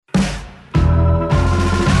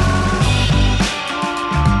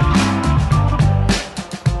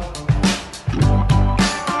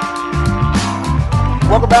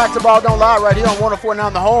back to Ball Don't Lie right here on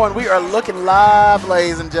 104.9 The Horn. We are looking live,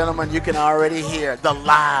 ladies and gentlemen. You can already hear the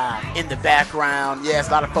live in the background. Yes,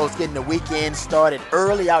 a lot of folks getting the weekend started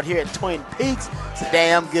early out here at Twin Peaks. It's a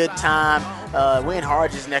damn good time. We're in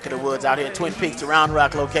Harge's neck of the woods out here at Twin Peaks, the Round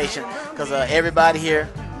Rock location, because everybody here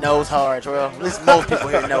knows Harge. Well, at least most people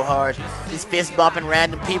here know Harge. These fist-bumping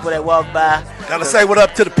random people that walk by. Gotta say what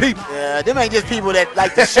up to the people. Yeah, them ain't just people that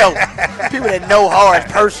like the show. People that know Harge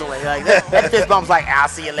personally. Like that fist bump's like, I'll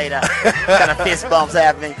see you later. Kind of fist bumps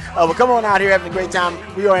happening. But come on out here, having a great time.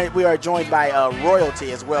 We are joined by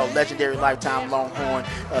royalty as well. Legendary lifetime Longhorn.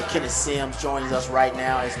 Kenneth Sims joins us right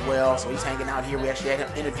now as well. So he's hanging out here. We actually had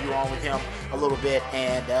an interview on with him a little bit,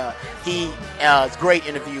 and it's a great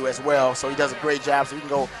interview as well. So he does a great job. So you can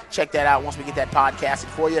go check that out once we get that podcasted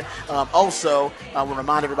for you. Also, we'll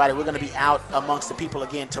remind everybody we're going to be out amongst the people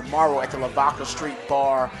again tomorrow at the Lavaca Street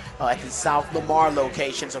Bar at the South Lamar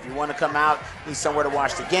location. So if you want to come out, need somewhere to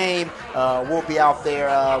watch the game, we'll be out there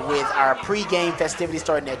with our pregame festivities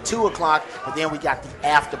starting at 2 o'clock. But then we got the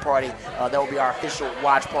after party. That will be our official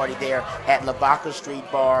watch party there at Lavaca Street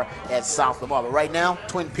Bar at South Lamar. But right now,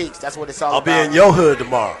 Twin Peaks, that's what it's all about. I'll be in your hood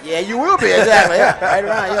tomorrow. Yeah, you will be, exactly. Yeah, right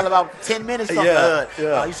around here, about 10 minutes from the hood.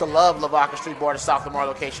 Yeah. I used to love Lavaca Street Bar, the South Lamar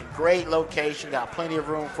location. Great location, got plenty of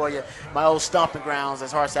room for you. My old stomping grounds,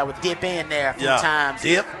 as hard as I would dip in there a few times.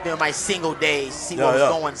 Dip. During my single days, see what was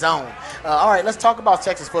going on. All right, let's talk about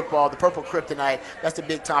Texas football, the Purple Kryptonite. That's the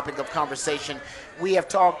big topic of conversation. We have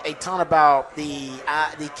talked a ton about the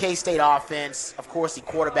K-State offense, of course, the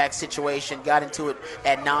quarterback situation. Got into it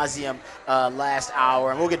ad nauseum last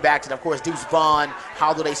hour, and we'll get back to it. Of course, Deuce Vaughn,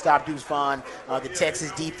 how do they stop Deuce Vaughn? The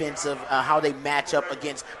Texas defensive, how they match up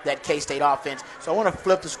against that K-State offense. So I want to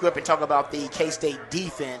flip the script and talk about the K-State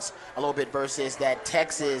defense a little bit versus that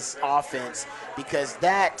Texas offense, because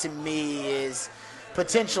that, to me, is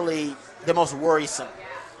potentially the most worrisome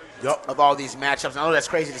of all these matchups. I know that's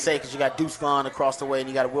crazy to say because you got Deuce Vaughn across the way and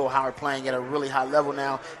you got Will Howard playing at a really high level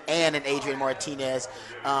now and an Adrian Martinez.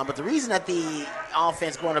 But the reason that the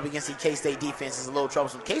offense going up against the K-State defense is a little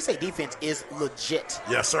troublesome, K-State defense is legit.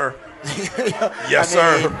 Yes, sir.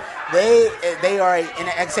 Sir. They are, and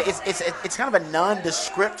like I say, it's kind of a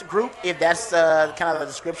nondescript group, if that's kind of a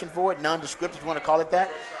description for it, nondescript if you want to call it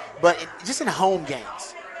that. But just in home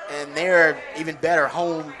games. And they're even better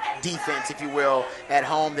home defense, if you will, at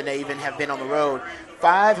home than they even have been on the road.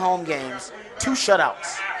 5 home games, 2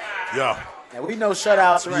 shutouts. Yeah. Now, we know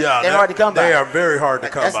shutouts, they're hard to come by. They are very hard to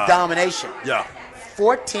come by. That's domination. Yeah.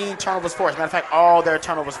 14 turnovers forced. Matter of fact, all their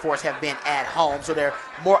turnovers forced have been at home, so they're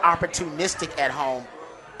more opportunistic at home.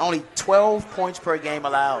 Only 12 points per game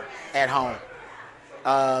allowed at home.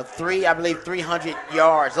 300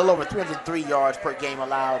 yards, a little over 303 yards per game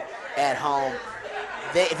allowed at home.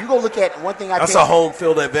 If you go look at one thing that's a home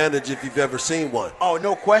field advantage if you've ever seen one. Oh,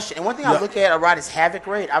 no question. And one thing I look at around is havoc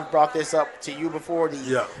rate. I've brought this up to you before.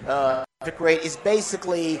 The havoc rate is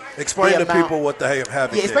basically explain to people what the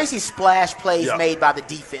havoc is. Yeah, it's basically splash plays made by the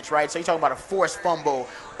defense, right? So you're talking about a forced fumble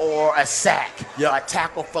or a sack, a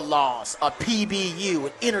tackle for loss, a PBU,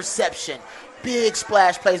 an interception. Big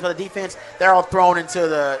splash plays by the defense. They're all thrown into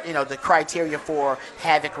the criteria for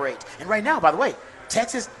havoc rate. And right now, by the way,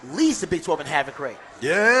 Texas leads the Big 12 in havoc rate.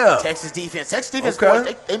 Yeah. Texas defense,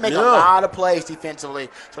 they make a lot of plays defensively.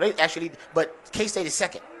 So they actually, but K-State is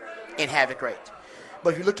second in havoc rate.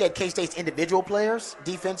 But if you look at K-State's individual players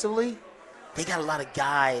defensively, they got a lot of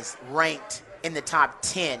guys ranked in the top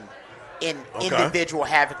 10 in individual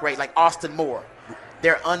havoc rate, like Austin Moore,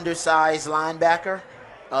 their undersized linebacker,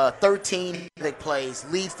 13 big plays,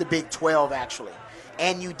 leads the Big 12 actually.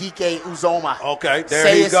 Anyudike Uzoma. Okay,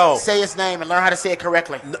 there you go. Say his name and learn how to say it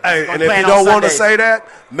correctly. Hey, and if you don't want to say that,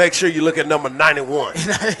 make sure you look at number 91.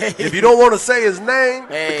 If you don't want to say his name,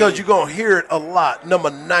 because you're going to hear it a lot, number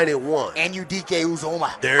 91. Anyudike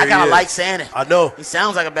Uzoma. There he is. I kind of like saying it. I know. He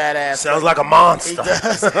sounds like a badass. Sounds like a monster. He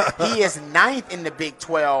does. He is 9th in the Big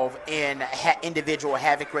 12 in individual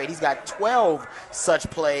havoc rate. He's got 12 such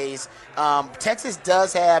plays. Texas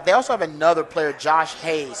does have – they also have another player, Josh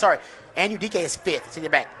Hayes. Sorry. Anyudike is 5th. It's in the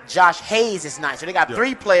back. Josh Hayes is 9th. So they got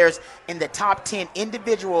 3 players in the top 10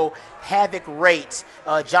 individual havoc rates.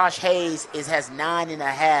 Josh Hayes has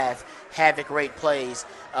 9.5 havoc rate plays.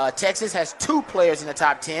 Texas has 2 players in the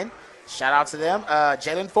top 10. Shout out to them.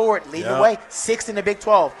 Jalen Ford leading the way, 6th in the Big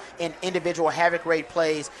 12 in individual havoc rate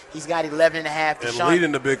plays. He's got 11.5. And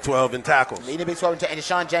leading the Big 12 in tackles. Leading the Big 12 and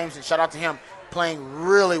Deshaun Jameson, shout out to him. Playing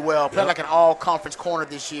really well, playing like an all-conference corner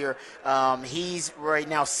this year. He's right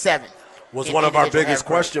now 7th was one of our biggest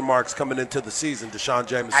question marks coming into the season. Deshaun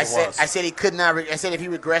Jameson I said he could not. I said if he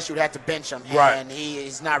regressed, you would have to bench him. Right. And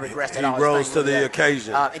he's not regressed at all. He rose to the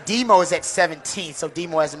occasion. Demo is at 17, so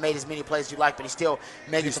Demo hasn't made as many plays as you like, but he's still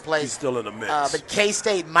making some plays. He's still in the mix. But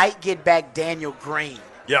K-State might get back Daniel Green,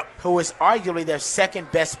 who is arguably their second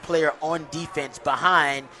best player on defense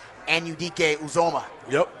behind Anyudike Uzoma.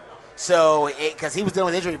 Yep. So, because he was dealing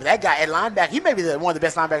with injury, but that guy at linebacker, he may be one of the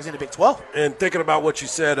best linebackers in the Big 12. And thinking about what you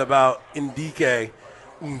said about Ndike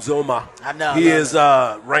Uzoma, I know. He is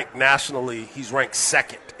ranked nationally. He's ranked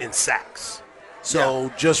second in sacks.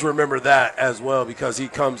 So just remember that as well, because he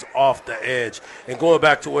comes off the edge. And going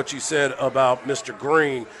back to what you said about Mr.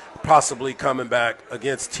 Green possibly coming back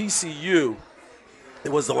against TCU,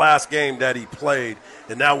 it was the last game that he played,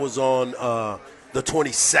 and that was on the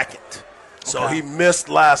 22nd. So he missed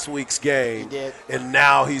last week's game, and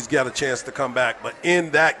now he's got a chance to come back. But in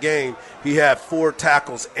that game, he had 4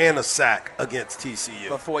 tackles and a sack against TCU.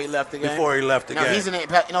 Before he left the game?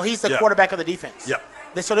 He's the quarterback of the defense. Yep.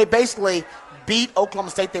 So they basically beat Oklahoma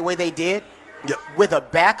State the way they did with a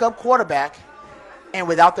backup quarterback and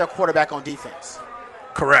without their quarterback on defense.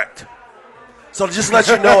 Correct. So just let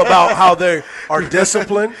you know about how they are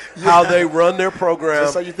disciplined, how they run their program,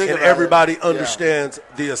 so and everybody understands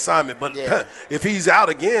the assignment. But if he's out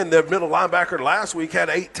again, their middle linebacker last week had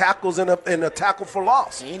 8 tackles and a tackle for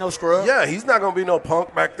loss. He ain't no scrub. Yeah, he's not going to be no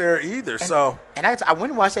punk back there either. And I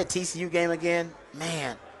went and watched that TCU game again.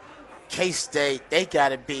 Man, K-State, they got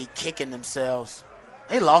to be kicking themselves.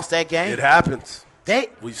 They lost that game. It happens.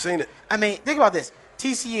 We've seen it. I mean, think about this.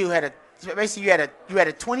 TCU had you had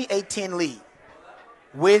a 28-10 lead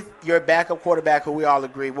with your backup quarterback, who we all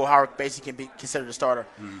agree Will Howard basically can be considered a starter.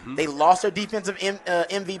 Mm-hmm. They lost their defensive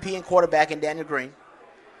MVP and quarterback in Daniel Green.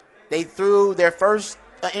 They threw their first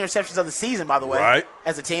interceptions of the season, by the way,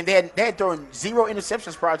 as a team. They had thrown 0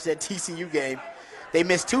 interceptions prior to that TCU game. They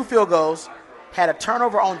missed 2 field goals, had a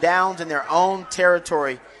turnover on downs in their own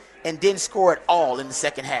territory, and didn't score at all in the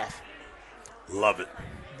second half. Love it.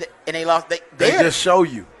 And they lost. They just show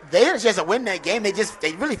you. They had a chance to win that game.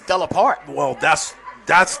 They really fell apart. Well, that's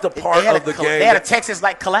the part of the game. They had a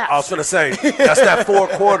Texas-like collapse. I was going to say, that's that 4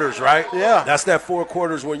 quarters, right? Yeah. That's that 4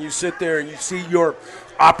 quarters when you sit there and you see your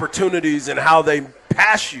opportunities and how they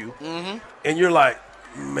pass you, and you're like,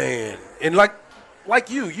 man. And like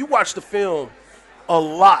you watch the film a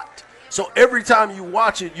lot. So every time you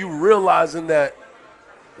watch it, you realizing that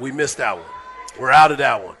we missed that one. We're out of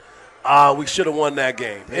that one. We should have won that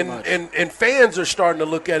game. And fans are starting to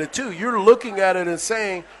look at it too. You're looking at it and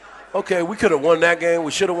saying, okay, we could have won that game.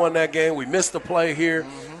 We should have won that game. We missed the play here.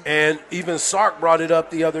 And even Sark brought it up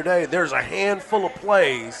the other day. There's a handful of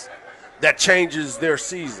plays that changes their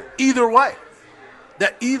season. Either way,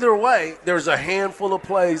 there's a handful of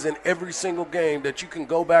plays in every single game that you can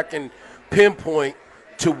go back and pinpoint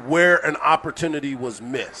to where an opportunity was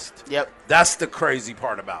missed. Yep. That's the crazy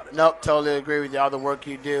part about it. Nope, totally agree with you. All the work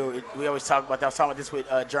you do. We always talk about that. I was talking about this with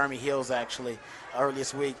Jeremy Hills, actually, earlier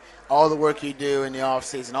this week. All the work you do in the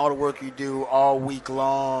offseason, all the work you do all week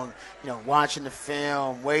long, watching the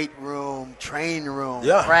film, weight room, training room,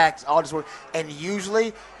 practice, all this work. And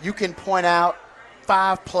usually you can point out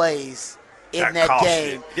 5 plays in that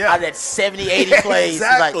game out of that 70, 80 plays.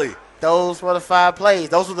 Exactly. Like, those were the 5 plays.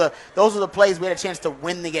 Those were the plays we had a chance to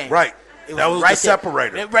win the game. Right. That was the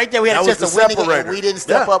separator. Right there, we had a chance to win the game, and we didn't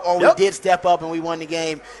step up, or we did step up, and we won the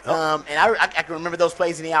game. And I can remember those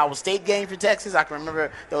plays in the Iowa State game for Texas. I can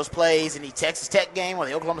remember those plays in the Texas Tech game or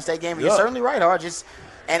the Oklahoma State game. And you're certainly right, Hard.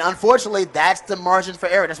 And unfortunately, that's the margin for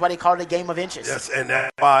error. That's why they call it a game of inches. Yes, and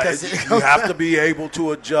that's why you have to be able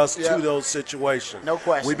to adjust to those situations. No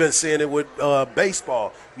question. We've been seeing it with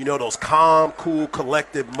baseball. Those calm, cool,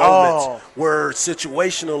 collective moments where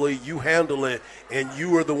situationally you handle it and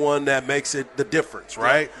you are the one that makes it the difference,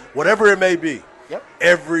 right? Whatever it may be. Yep.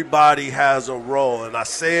 Everybody has a role. And I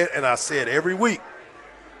say it every week.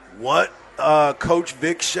 What Coach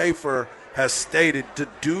Vic Schaefer has stated, to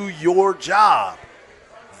do your job,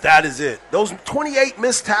 that is it. Those 28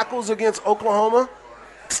 missed tackles against Oklahoma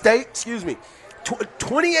State,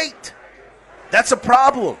 28. That's a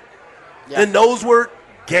problem. Yeah. And those were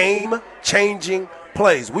game-changing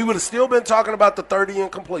plays. We would have still been talking about the 30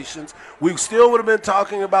 incompletions. We still would have been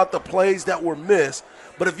talking about the plays that were missed.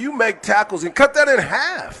 But if you make tackles and cut that in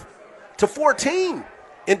half to 14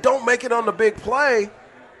 and don't make it on the big play,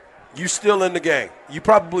 you're still in the game. You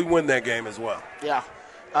probably win that game as well. Yeah.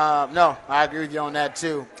 No, I agree with you on that,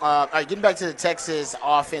 too. All right, getting back to the Texas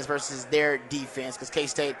offense versus their defense, because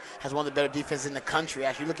K-State has one of the better defenses in the country.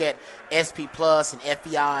 Actually, look at SP Plus and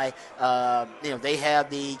FEI. They have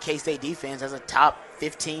the K-State defense as a top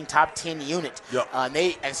 15, top 10 unit. Yep. And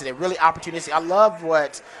they're really opportunistic. I love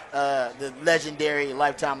what the legendary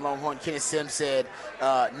lifetime Longhorn Kenneth Sims said,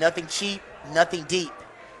 nothing cheap, nothing deep.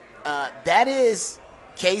 That is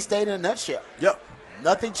K-State in a nutshell. Yep.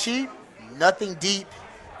 Nothing cheap, nothing deep,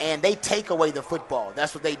 and they take away the football.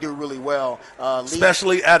 That's what they do really well.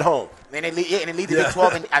 Especially at home. And they lead the Big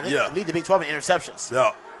 12 in, I think lead the Big 12 in interceptions.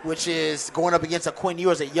 Yeah. Which is going up against a Quinn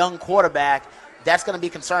Ewers, a young quarterback. That's going to be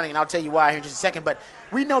concerning, and I'll tell you why here in just a second. But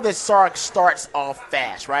we know that Sark starts off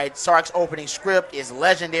fast, right? Sark's opening script is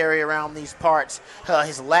legendary around these parts.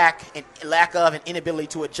 His lack of and inability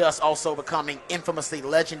to adjust also becoming infamously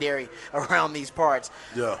legendary around these parts.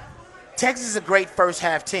 Yeah. Texas is a great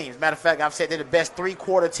first-half team. As a matter of fact, I've said they're the best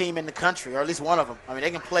three-quarter team in the country, or at least one of them. I mean, they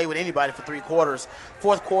can play with anybody for three quarters.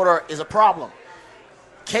 Fourth quarter is a problem.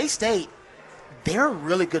 K-State, they're a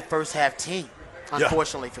really good first-half team,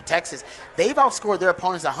 unfortunately, for Texas. They've outscored their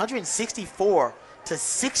opponents 164 to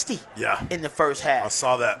 60 in the first half. I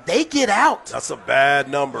saw that. They get out. That's a bad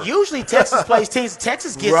number. Usually Texas plays teams.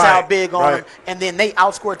 Texas gets out big on them, and then they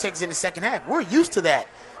outscore Texas in the second half. We're used to that.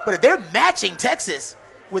 But if they're matching Texas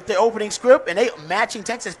with their opening script and they matching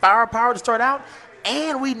Texas firepower to start out,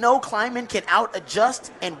 and we know Klieman can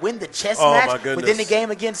out-adjust and win the chess match within the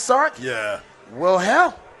game against Sark, well,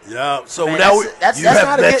 hell. Yeah, so man, now that's you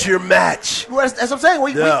have met your match. Well, that's what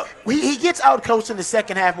I'm saying. He gets out-coached in the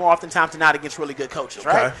second half more often times than not against really good coaches,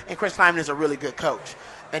 right? And Chris Klieman is a really good coach.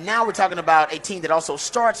 And now we're talking about a team that also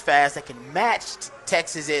starts fast, that can match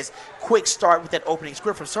Texas's quick start with that opening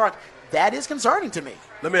script from Sark. That is concerning to me.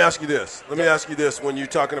 Let me ask you this. When you're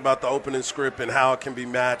talking about the opening script and how it can be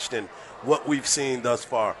matched and what we've seen thus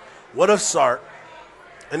far. What if Sark,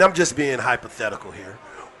 and I'm just being hypothetical here,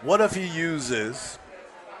 what if he uses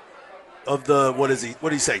of the, what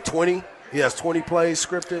did he say, 20? He has 20 plays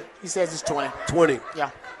scripted? He says it's 20. 20.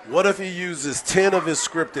 Yeah. What if he uses 10 of his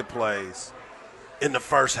scripted plays in the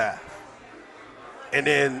first half? And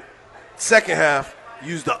then second half,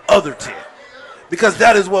 use the other 10? Because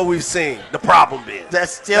that is what we've seen, the problem being.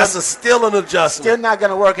 That's still an adjustment. Still not going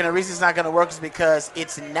to work, and the reason it's not going to work is because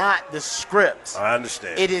it's not the script. I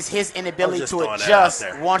understand. It is his inability to adjust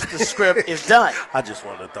once the script is done. I just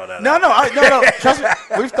wanted to throw that out. No. Trust me,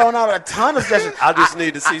 we've thrown out a ton of suggestions. I just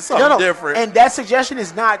need to see something different. And that suggestion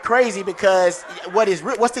is not crazy because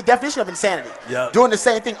what's the definition of insanity? Doing the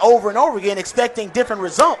same thing over and over again, expecting different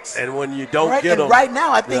results. And when you don't get them. Right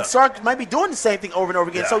now, I think Sark might be doing the same thing over and over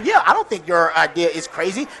again. So, I don't think your idea is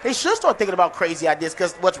crazy. They should start thinking about crazy ideas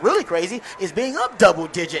because what's really crazy is being up double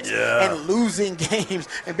digits and losing games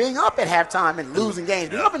and being up at halftime and losing games,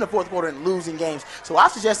 being up in the fourth quarter and losing games. So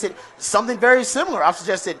I've suggested something very similar. I've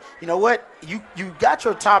suggested, you know what, you got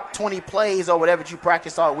your top 20 plays or whatever that you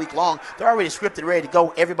practice all week long. They're already scripted, ready to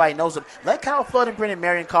go. Everybody knows them. Let Kyle Flood and Brendan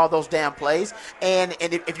Marion call those damn plays. And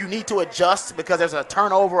if you need to adjust because there's a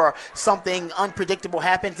turnover or something unpredictable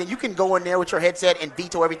happens, then you can go in there with your headset and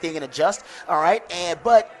veto everything and adjust. All right.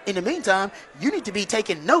 But in the meantime, you need to be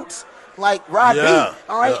taking notes like Rod B.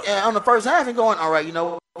 All right. On the first half and going, all right, you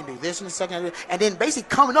know, we can do this in the second half. And then basically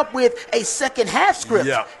coming up with a second half script.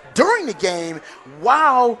 During the game,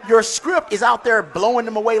 while your script is out there blowing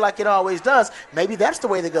them away like it always does, maybe that's the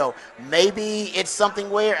way to go. Maybe it's something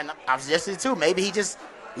where, and I've suggested it too, maybe he just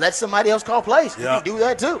lets somebody else call plays. You can do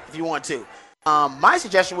that too if you want to. My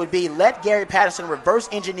suggestion would be let Gary Patterson reverse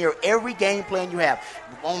engineer every game plan you have.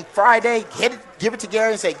 On Friday, give it to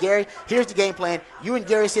Gary and say, Gary, here's the game plan. You and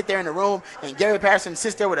Gary sit there in the room, and Gary Patterson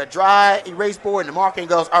sits there with a dry erase board and the marker and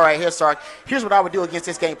goes, all right, here's Sark. Here's what I would do against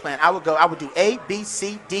this game plan. I would do A, B,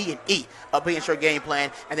 C, D, and E up against your game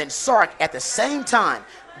plan. And then Sark, at the same time,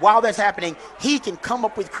 while that's happening, he can come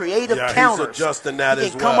up with creative counters. He's adjusting that he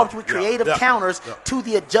as can well. come up with creative counters to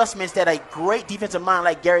the adjustments that a great defensive mind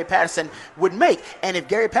like Gary Patterson would make. And if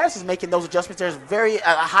Gary Patterson's making those adjustments, there's a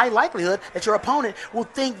high likelihood that your opponent will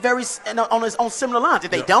think on similar lines.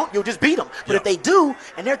 If they don't, you'll just beat them. But if they do,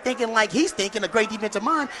 and they're thinking like he's thinking, a great defensive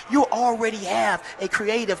mind, you already have a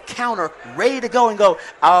creative counter ready to go and go,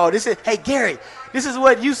 hey, Gary, this is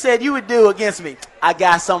what you said you would do against me. I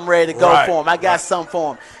got something ready to go for him. I got something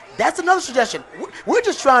for him. That's another suggestion. We're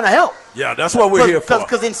just trying to help. Yeah, that's what we're here for.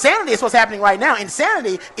 Because insanity is what's happening right now.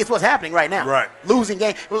 Insanity is what's happening right now. Right. Losing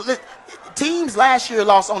games. Teams last year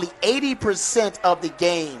lost only 80% of the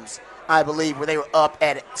games, I believe, where they were up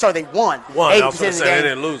at it. Sorry, they won. 80% of the games. They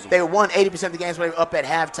didn't lose them. They won 80% of the games where they were up at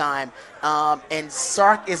halftime. And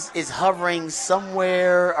Sark is hovering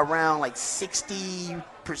somewhere around like 60%,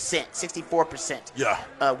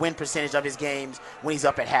 64% win percentage of his games when he's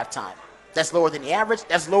up at halftime. That's lower than the average.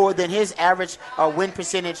 That's lower than his average win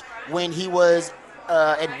percentage when he was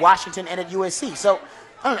at Washington and at USC. So,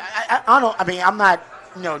 I don't know. I mean, I'm not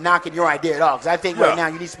knocking your idea at all. Because I think right now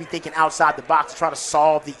you need to be thinking outside the box to try to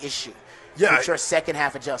solve the issue. Yeah. With your second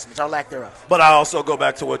half adjustments or lack thereof. But I also go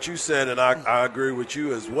back to what you said, and I agree with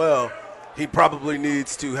you as well. He probably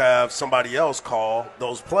needs to have somebody else call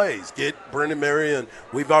those plays. Get Brendan Marion.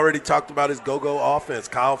 We've already talked about his go-go offense.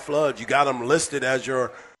 Kyle Flood, you got him listed as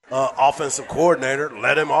your offensive coordinator.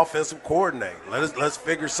 Let him offensive coordinate. Let's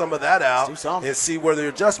figure some of that out and see where the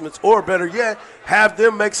adjustments, or better yet, have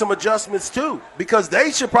them make some adjustments too, because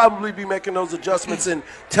they should probably be making those adjustments and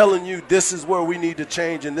telling you this is where we need to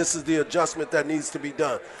change and this is the adjustment that needs to be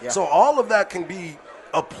done. Yeah. So all of that can be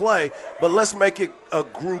a play, but let's make it a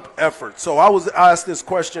group effort. So I was asked this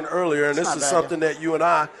question earlier, and this is something that you and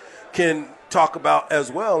I can talk about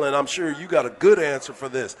as well, and I'm sure you got a good answer for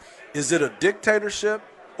this. Is it a dictatorship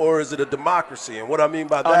or is it a democracy? And what I mean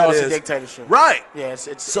by that is it's a dictatorship. Right. Yeah,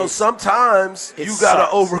 sometimes you gotta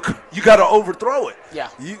overthrow it. Yeah.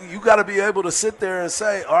 You gotta be able to sit there and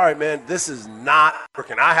say, all right, man, this is not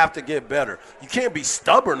working. I have to get better. You can't be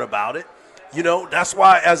stubborn about it. That's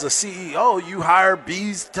why as a CEO, you hire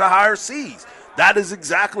B's to hire C's. That is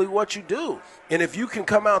exactly what you do. And if you can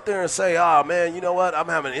come out there and say, oh, man, you know what, I'm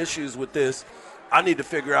having issues with this. I need to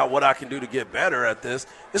figure out what I can do to get better at this.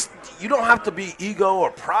 You don't have to be ego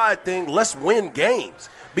or pride thing. Let's win games.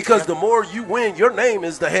 Because the more you win, your name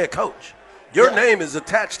is the head coach. Your name is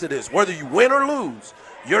attached to this. Whether you win or lose,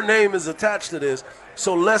 your name is attached to this.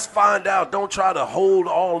 So let's find out. Don't try to hold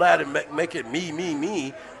all that and make it me, me,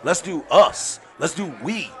 me. Let's do us. Let's do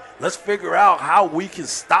we. Let's figure out how we can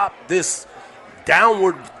stop this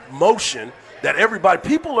downward motion that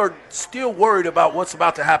people are still worried about what's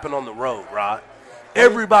about to happen on the road, Rod.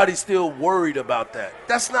 Everybody's still worried about that.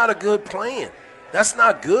 That's not a good plan. That's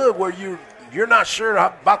not good where you're not sure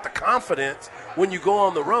about the confidence when you go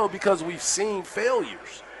on the road because we've seen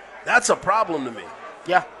failures. That's a problem to me.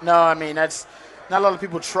 Yeah, no, I mean, that's not a lot of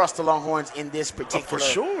people trust the Longhorns in this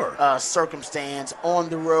particular circumstance on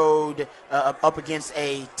the road up against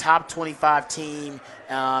a top 25 team.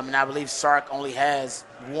 And I believe Sark only has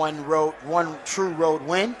one true road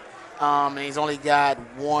win. And he's only got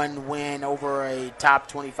one win over a top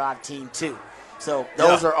 25 team too. So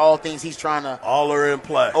those are all things he's trying to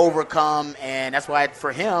overcome, and that's why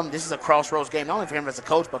for him this is a crossroads game, not only for him as a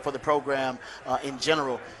coach but for the program in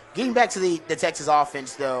general. Getting back to the Texas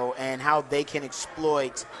offense, though, and how they can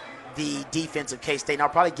exploit the defense of K-State, and I'll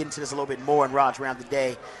probably get into this a little bit more in Raj around the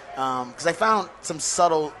day, because I found some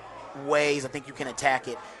subtle ways I think you can attack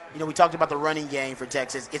it. We talked about the running game for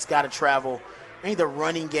Texas. It's got to travel. I think the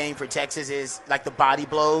running game for Texas is like the body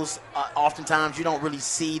blows. Oftentimes you don't really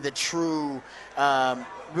see the true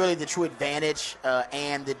advantage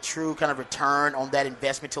and the true kind of return on that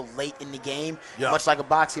investment till late in the game. Yeah. Much like a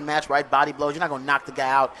boxing match, right? Body blows. You're not going to knock the guy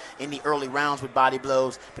out in the early rounds with body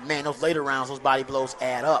blows. But, man, those later rounds, those body blows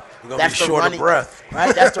add up. You're going to be short of breath.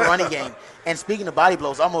 Right? That's the running game. And speaking of body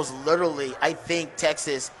blows, almost literally, I think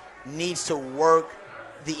Texas needs to work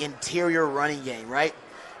the interior running game, right?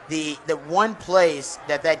 The one place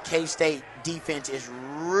that K-State defense is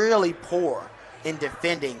really poor in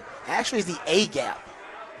defending actually is the A-gap.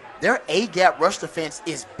 Their A-gap rush defense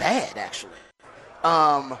is bad, actually.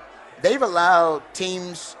 They've allowed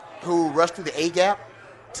teams who rush through the A-gap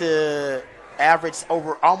to average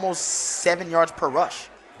over almost 7 yards per rush.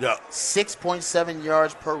 Yeah. 6.7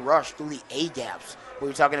 yards per rush through the A-gaps.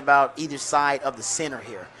 We're talking about either side of the center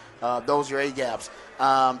here. Those are A-gaps.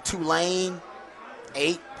 Tulane,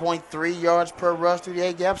 8.3 yards per rush through the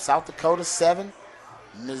A-gap. South Dakota, 7.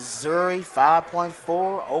 Missouri,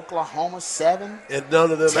 5.4. Oklahoma, 7. And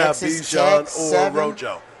none of them Texas have Bijan or 7.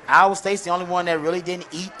 Rojo. Iowa State's the only one that really didn't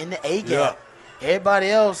eat in the A-gap. Yeah. Everybody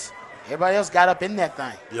else got up in that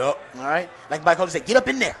thing. Yep. All right? Like my coach said, get up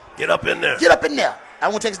in there. Get up in there. Get up in there. I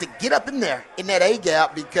want Texas to get up in there in that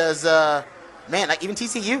A-gap because, man, like even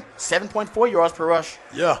TCU, 7.4 yards per rush.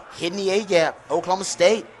 Yeah. Hitting the A-gap. Oklahoma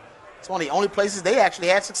State, it's one of the only places they actually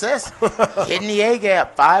had success. Hitting the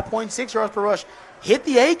A-gap, 5.6 yards per rush. Hit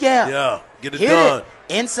the A-gap. Yeah, get it done.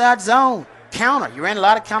 Inside zone, counter. You ran a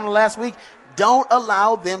lot of counter last week. Don't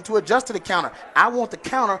allow them to adjust to the counter. I want the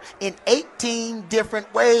counter in 18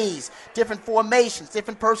 different ways, different formations,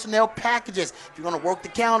 different personnel packages. If you're going to work the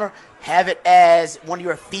counter, have it as one of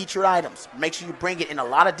your featured items. Make sure you bring it in a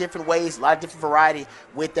lot of different ways, a lot of different variety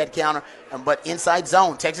with that counter. But inside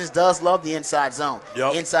zone, Texas does love the inside zone.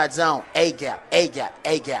 Yep. Inside zone, A-gap, A-gap,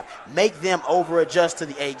 A-gap. Make them over-adjust to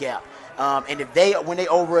the A-gap. And when they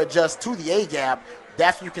over-adjust to the A-gap,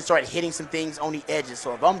 that's when you can start hitting some things on the edges.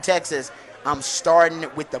 So if I'm Texas, I'm starting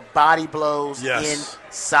with the body blows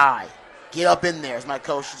inside. Get up in there, as my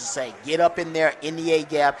coach used to say. Get up in there in the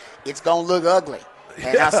A-gap. It's going to look ugly.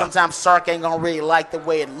 And sometimes Sark ain't going to really like the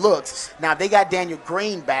way it looks. Now, they got Daniel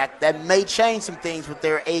Green back. That may change some things with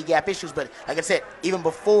their A-gap issues. But like I said, even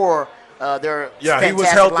before their he was fantastic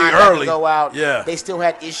healthy line early. to go out, Yeah. they still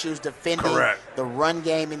had issues defending the run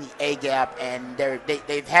game in the A-gap. And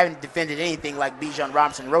they haven't defended anything like Bijan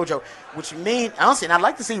Robinson and Rojo, which means, honestly, and I'd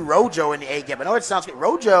like to see Rojo in the A-gap. I know it sounds good.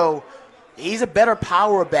 Rojo, he's a better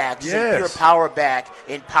power back. He's a pure power back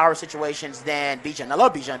in power situations than Bijan. I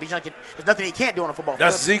love Bijan. There's nothing he can't do on a football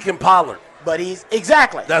field. That's Zeke and Pollard. But he's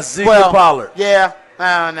exactly. That's Zeke and Pollard. Yeah.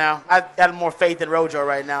 I don't know. I got more faith in Rojo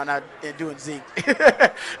right now, not in doing Zeke.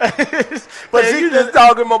 But Zeke, you just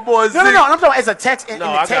talking my boy Zeke. No. I'm talking as a in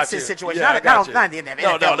the Texas situation. Yeah, not in the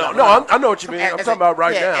NFL. No. I know what you mean. I'm talking about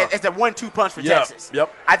right now. It's the 1-2 punch for Texas.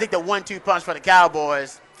 Yep. I think the 1-2 punch for the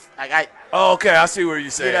Cowboys. Okay, I see where you're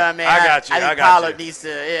saying. You know what I mean? I got you. I think Pollard needs to,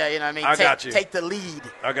 you know what I mean? Take the lead,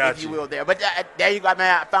 if you will, there. But there you go,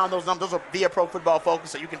 man. I found those numbers. Those are via Pro Football Focus,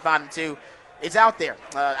 so you can find them too. It's out there.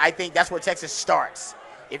 I think that's where Texas starts.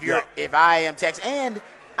 If I am Texas, and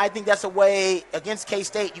I think that's a way against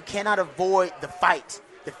K-State. You cannot avoid the fight,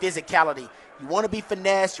 the physicality. You want to be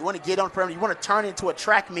finesse. You want to get on the perimeter. You want to turn it into a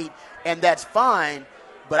track meet, and that's fine.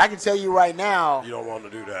 But I can tell you right now, you don't want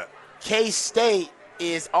to do that. K-State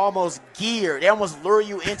is almost geared. They almost lure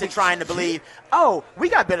you into trying to believe, oh, we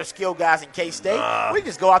got better skill guys in K-State. We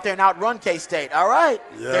just go out there and outrun K-State. All right.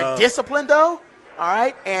 Yeah. They're disciplined, though. All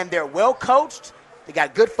right. And they're well coached. They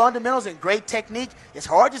got good fundamentals and great technique. It's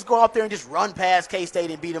hard to just go out there and just run past K-State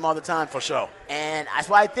and beat them all the time. For sure. And that's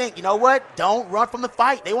why I think, you know what? Don't run from the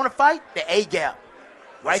fight. They want to fight? The A-gap.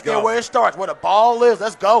 Right there where it starts, where the ball is.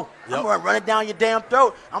 Let's go. Yep. I'm going to run it down your damn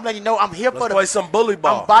throat. I'm letting you know I'm here for Let's play some bully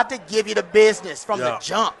ball. I'm about to give you the business from the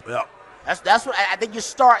jump. Yep. That's what I think you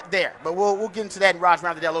start there. But we'll get into that in Raj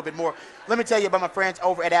Round the Day a little bit more. Let me tell you about my friends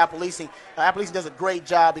over at Apple Leasing. Apple Leasing does a great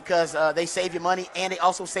job because they save you money and they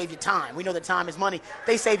also save you time. We know that time is money.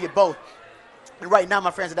 They save you both. And right now, my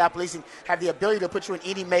friends at Apple Leasing have the ability to put you in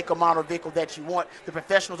any make or model vehicle that you want. The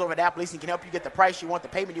professionals over at Apple Leasing can help you get the price you want, the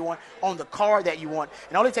payment you want, on the car that you want.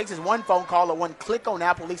 And all it takes is one phone call or one click on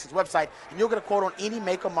Apple Leasing's website, and you'll get a quote on any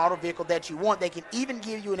make or model vehicle that you want. They can even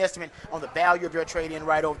give you an estimate on the value of your trade-in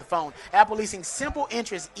right over the phone. Apple Leasing's simple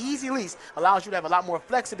interest, easy lease allows you to have a lot more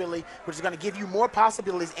flexibility, which is going to give you more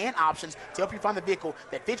possibilities and options to help you find the vehicle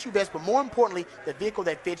that fits you best, but more importantly, the vehicle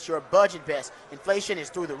that fits your budget best. Inflation is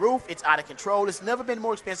through the roof. It's out of control. It's never been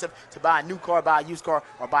more expensive to buy a new car, buy a used car,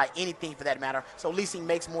 or buy anything for that matter. So leasing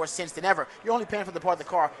makes more sense than ever. You're only paying for the part of the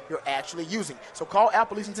car you're actually using. So call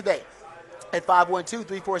Apple Leasing today at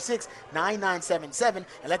 512-346-9977 and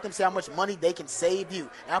let them see how much money they can save you.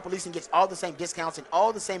 Apple Leasing gets all the same discounts and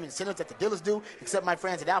all the same incentives that the dealers do, except my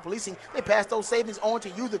friends at Apple Leasing, they pass those savings on to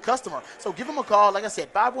you, the customer. So give them a call, like I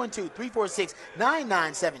said,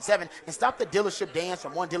 512-346-9977 and stop the dealership dance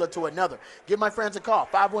from one dealer to another. Give my friends a call,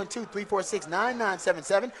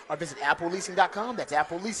 512-346-9977 or visit appleleasing.com. That's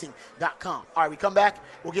appleleasing.com. All right, we come back.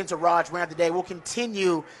 We'll get into Raj Rant today. We'll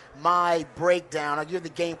continue my breakdown. I'll give the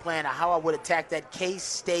game plan of how I would attack that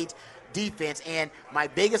K-State defense. And my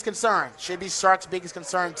biggest concern, should be Sark's biggest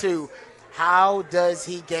concern too, how does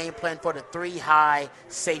he game plan for the 3-high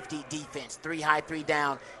safety defense? 3 high, 3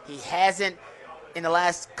 down. He hasn't, in the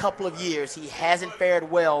last couple of years, he hasn't fared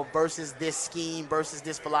well versus this scheme, versus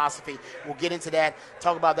this philosophy. We'll get into that,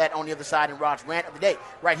 talk about that on the other side in Rod's Rant of the Day,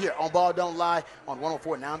 right here on Ball Don't Lie on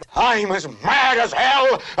 104.9. I'm as mad as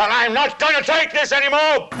hell, and I'm not going to take this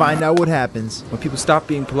anymore. Find out what happens when people stop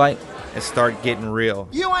being polite and start getting real.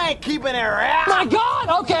 You ain't keeping it real. My God!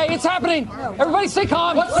 Okay, it's happening. Everybody stay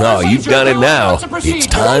calm. Oh, you've got it now. It's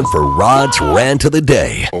time for Rod's Rant of the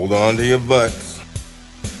Day. Hold on to your butts.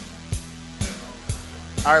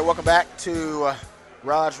 All right, welcome back to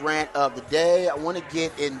Rod's Rant of the Day. I want to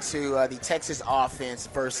get into the Texas offense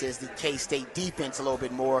versus the K-State defense a little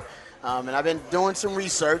bit more. And I've been doing some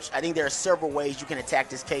research. I think there are several ways you can attack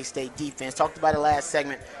this K-State defense. Talked about the last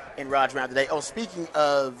segment in Rod's Rant of the Day. Oh, speaking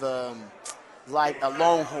of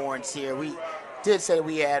Longhorns here, we did say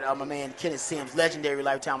we had my man Kenneth Sims, legendary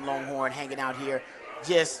lifetime Longhorn, hanging out here.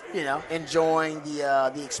 Just, enjoying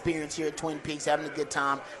the experience here at Twin Peaks, having a good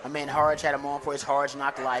time. My man Harge had him on for his Harge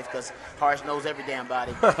Knock life because Harge knows every damn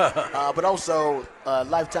body. But also,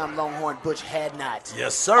 lifetime Longhorn Butch Hadnot.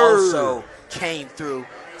 Yes, sir. Also came through.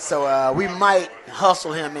 So we might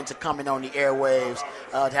hustle him into coming on the airwaves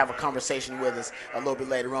to have a conversation with us a little bit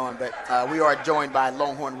later on. But we are joined by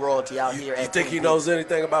Longhorn Royalty out here. You think he knows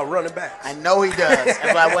anything about running backs? I know he does.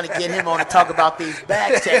 That's why I want to get him on to talk about these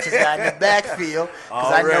back Texas guys in the backfield.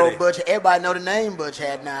 Because I know Butch, everybody know the name Butch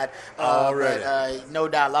Hadnot. But no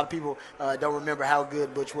doubt, a lot of people don't remember how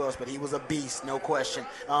good Butch was, but he was a beast, no question.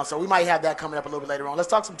 So we might have that coming up a little bit later on. Let's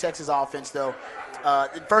talk some Texas offense, though.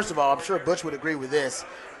 First of all, I'm sure Butch would agree with this.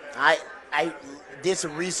 I did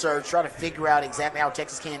some research, trying to figure out exactly how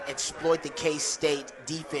Texas can exploit the K-State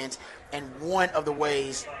defense, and one of the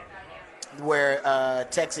ways where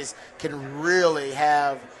Texas can really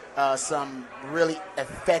have some really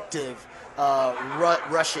effective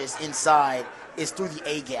rushes inside is through the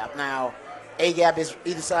A-gap. Now, A-gap is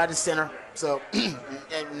either side and center, so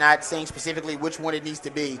not saying specifically which one it needs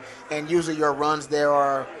to be, and usually your runs there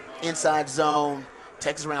are inside zone.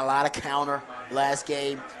 Texas ran a lot of counter last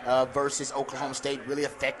game versus Oklahoma State, really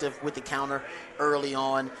effective with the counter early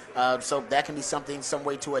on. So that can be something, some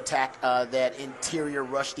way to attack that interior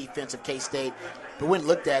rush defense of K-State. But when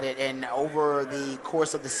looked at it, and over the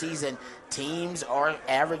course of the season, teams are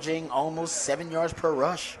averaging almost 7 yards per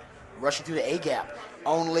rush, rushing through the A-gap.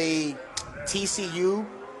 Only TCU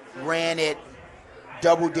ran it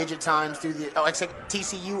double-digit times through the except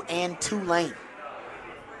TCU and Tulane.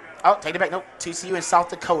 Oh, take it back. No, TCU and South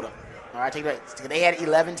Dakota. All right, take it back. They had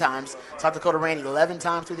 11 times. South Dakota ran 11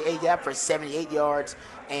 times through the A-gap for 78 yards,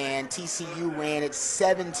 and TCU ran it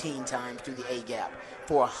 17 times through the A-gap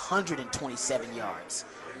for 127 yards.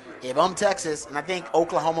 If I'm Texas, and I think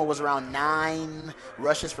Oklahoma was around 9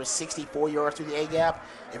 rushes for 64 yards through the A-gap.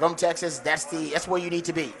 If I'm Texas, that's where you need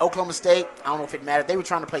to be. Oklahoma State, I don't know if it mattered. They were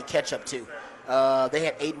trying to play catch-up, too. They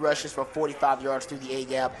had 8 rushes for 45 yards through the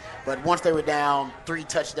A-gap. But once they were down 3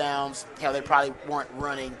 touchdowns, they probably weren't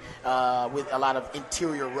running with a lot of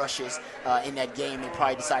interior rushes in that game. They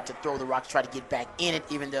probably decided to throw the rock to try to get back in it,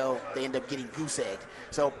 even though they end up getting goose-egged.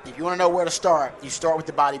 So if you want to know where to start, you start with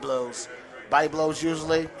the body blows. Body blows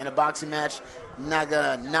usually in a boxing match, not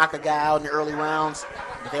going to knock a guy out in the early rounds,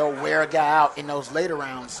 but they'll wear a guy out in those later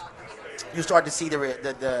rounds. You start to see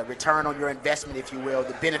the return on your investment, if you will,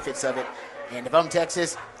 the benefits of it. And if I'm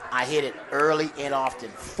Texas, I hit it early and often.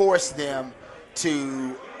 Force them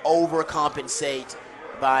to overcompensate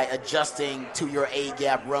by adjusting to your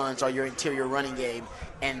A-gap runs or your interior running game.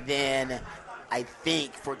 And then I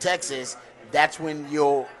think for Texas, that's when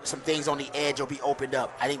some things on the edge will be opened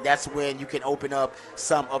up. I think that's when you can open up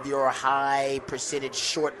some of your high percentage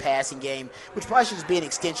short passing game, which probably should just be an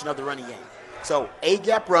extension of the running game. So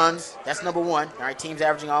A-gap runs, that's number one. All right, teams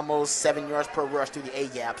averaging almost 7 yards per rush through the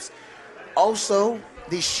A-gaps. Also,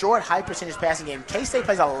 the short, high-percentage passing game, K-State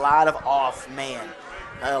plays a lot of off-man,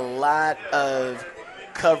 a lot of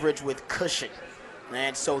coverage with cushion.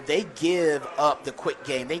 And so they give up the quick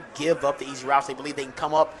game. They give up the easy routes. They believe they can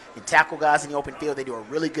come up and tackle guys in the open field. They do a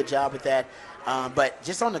really good job with that. But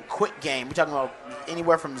just on the quick game, we're talking about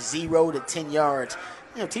anywhere from 0 to 10 yards.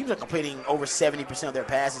 Teams are completing over 70% of their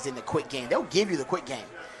passes in the quick game. They'll give you the quick game.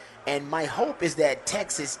 And my hope is that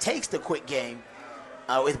Texas takes the quick game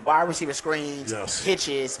with wide receiver screens,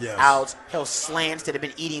 hitches, outs, slants that have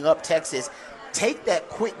been eating up Texas. Take that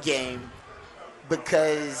quick game,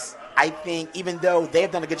 because I think even though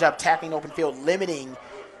they've done a good job tackling open field, limiting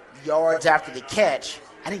yards after the catch,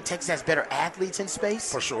 I think Texas has better athletes in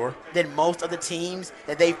space. For sure. Than most of the teams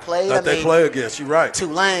that they've played. They play against, you're right.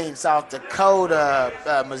 Tulane, South Dakota,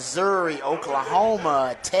 Missouri,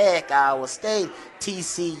 Oklahoma, Tech, Iowa State,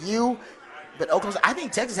 TCU. But Oklahoma, I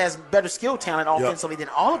think Texas has better skill talent offensively than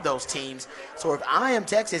all of those teams. So if I am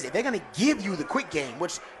Texas, if they're going to give you the quick game,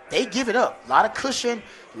 which they give it up, a lot of cushion,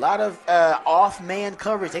 a lot of off-man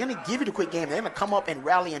coverage, they're going to give you the quick game. They're going to come up and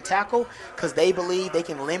rally and tackle because they believe they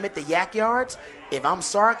can limit the yak yards. If I'm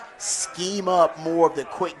Sark, scheme up more of the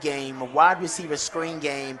quick game, a wide receiver screen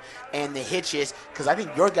game, and the hitches, because I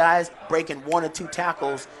think your guys breaking 1 or 2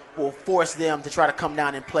 tackles will force them to try to come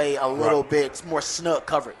down and play a little bit more snug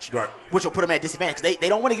coverage, which will put them at disadvantage. They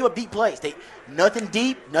don't want to give up deep plays. Nothing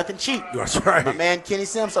deep, nothing cheap. That's right. My man Kenny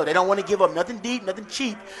Simpson, they don't want to give up nothing deep, nothing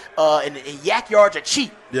cheap, and yak yards are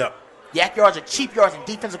cheap. Yeah. Yak yards are cheap yards, and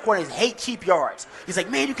defensive coordinators hate cheap yards. He's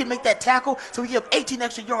like, man, you can make that tackle, so we give 18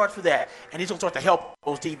 extra yards for that. And he's going to start to help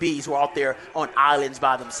those DBs who are out there on islands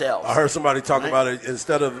by themselves. I heard somebody talk about it.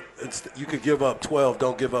 Instead of you could give up 12,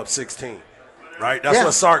 don't give up 16. Right? That's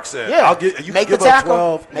what Sark said. Yeah. You make give the tackle.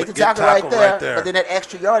 Up 12, make the tackle right there. But then that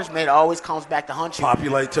extra yardage, man, always comes back to hunt you.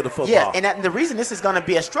 Populate to the football. Yeah, and the reason this is going to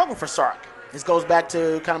be a struggle for Sark, this goes back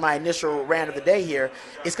to kind of my initial rant of the day here.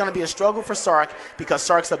 It's going to be a struggle for Sark because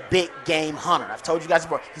Sark's a big game hunter. I've told you guys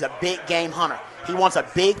before, he's a big game hunter. He wants a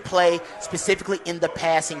big play specifically in the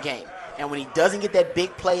passing game. And when he doesn't get that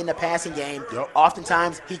big play in the passing game,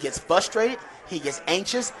 oftentimes he gets frustrated, he gets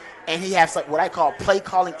anxious, and he has like what I call play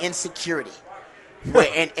calling insecurity.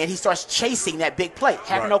 and he starts chasing that big play.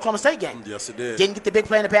 Happened in Oklahoma State game. Yes, it did. Didn't get the big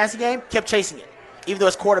play in the passing game, kept chasing it. Even though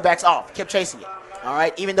his quarterback's off, kept chasing it. All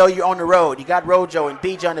right, even though you're on the road, you got Rojo and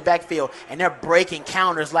BJ on the backfield, and they're breaking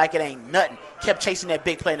counters like it ain't nothing. Kept chasing that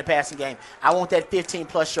big play in the passing game. I want that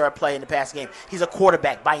 15-plus yard play in the passing game. He's a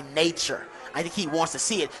quarterback by nature. I think he wants to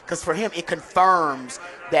see it because for him it confirms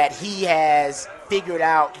that he has figured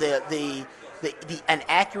out an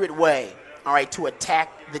accurate way, all right, to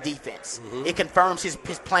attack the defense. It confirms his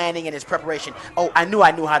planning and his preparation. Oh, I knew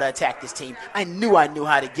how to attack this team. I knew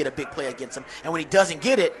how to get a big play against him. And when he doesn't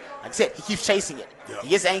get it, like I said, he keeps chasing it. He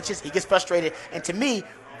gets anxious. He gets frustrated. And to me,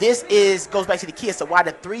 this goes back to the key as to why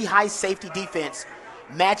the 3 high safety defense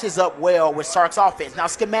matches up well with Sark's offense. Now,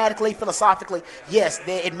 schematically, philosophically, yes,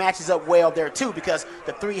 it matches up well there too because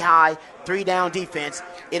the 3 high, 3 down defense,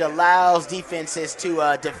 it allows defenses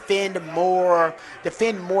to defend more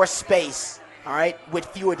space, all right, with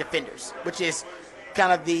fewer defenders, which is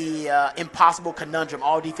kind of the impossible conundrum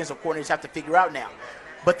all defensive coordinators have to figure out now.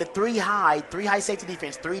 But the 3 high safety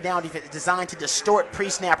defense, 3 down defense is designed to distort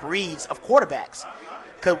pre-snap reads of quarterbacks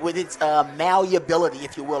with its malleability,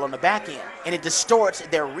 if you will, on the back end. And it distorts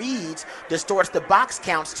their reads, distorts the box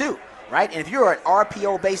counts too, right? And if you're an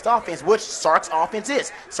RPO-based offense, which Sark's offense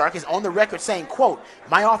is, Sark is on the record saying, quote,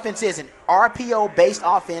 my offense is an RPO-based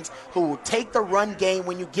offense who will take the run game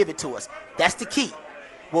when you give it to us. That's the key.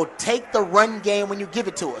 We'll take the run game when you give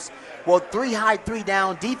it to us. Well, 3 high, 3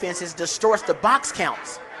 down defenses distorts the box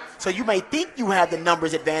counts. So you may think you have the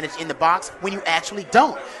numbers advantage in the box when you actually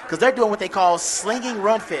don't, because they're doing what they call slinging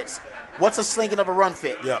run fits. What's a slinging of a run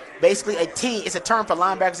fit? Basically, it's a term for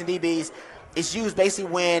linebackers and DBs. It's used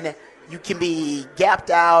basically when you can be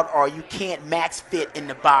gapped out or you can't max fit in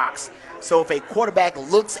the box. So if a quarterback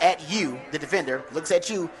looks at you, the defender looks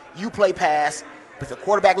at you, you play pass. But if the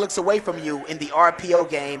quarterback looks away from you in the RPO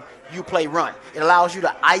game, you play run. It allows you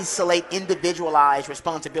to isolate individualized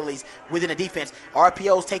responsibilities within a defense.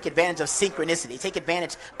 RPOs take advantage of synchronicity, take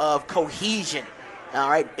advantage of cohesion, all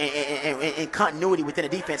right, and continuity within a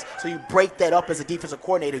defense. So you break that up as a defensive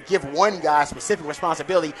coordinator, give one guy specific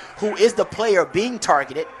responsibility who is the player being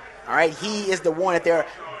targeted, all right? He is the one that they're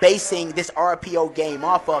basing this RPO game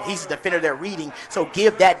off of. He's the defender they're reading. So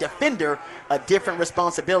give that defender a different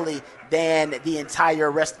responsibility than the entire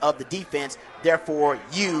rest of the defense. Therefore,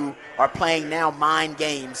 you are playing now mind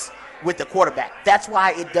games with the quarterback. That's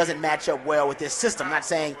why it doesn't match up well with this system. I'm not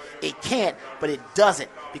saying it can't, but it doesn't,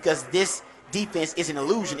 because this defense is an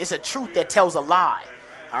illusion. It's a truth that tells a lie.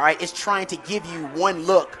 All right? It's trying to give you one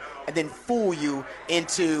look and then fool you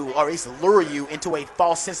into, or at least lure you into a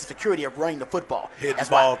false sense of security of running the football. Hidden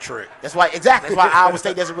ball trick. That's why, exactly. That's why Iowa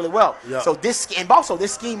State does it really well. So this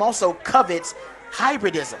scheme also covets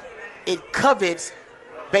hybridism. It covets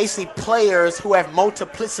basically players who have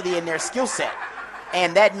multiplicity in their skill set.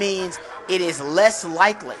 And that means it is less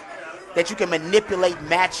likely that you can manipulate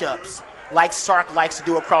matchups like Sark likes to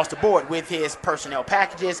do across the board with his personnel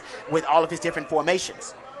packages, with all of his different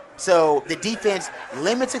formations. So the defense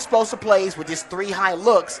limits explosive plays with his 3 high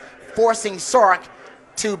looks, forcing Sark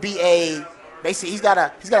to be basically he's got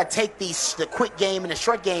to take the quick game and the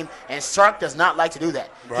short game, and Sark does not like to do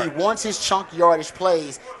that. Right. He wants his chunk yardage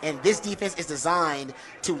plays, and this defense is designed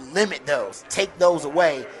to limit those, take those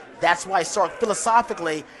away. That's why Sark,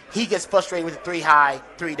 philosophically, he gets frustrated with the 3 high,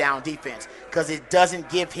 3 down defense, because it doesn't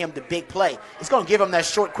give him the big play. It's going to give him that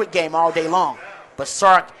short, quick game all day long. But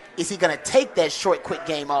Sark, is he going to take that short, quick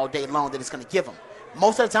game all day long that it's going to give him?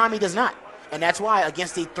 Most of the time, he does not. And that's why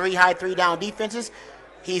against the 3 high, 3 down defenses,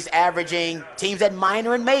 he's averaging, teams that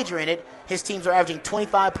minor and major in it, his teams are averaging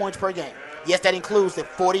 25 points per game. Yes, that includes the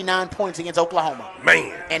 49 points against Oklahoma.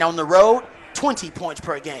 Man. And on the road, 20 points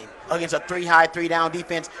per game against a 3 high, 3 down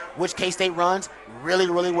defense, which K-State runs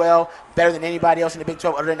really, really well, better than anybody else in the Big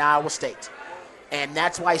 12 other than Iowa State. And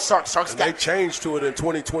that's why Sark's got... They changed to it in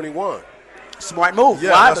 2021. Smart move.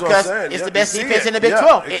 Yeah, why? Because it's the best defense in the Big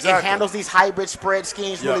 12. Exactly. It handles these hybrid spread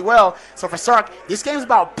schemes really well. So for Sark, this game is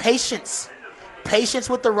about patience. Patience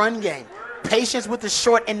with the run game. Patience with the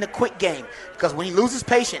short and the quick game. Because when he loses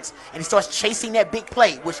patience and he starts chasing that big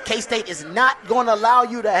play, which K-State is not going to allow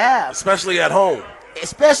you to have. Especially at home.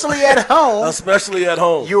 Especially at home. Especially at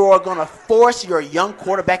home. You are going to force your young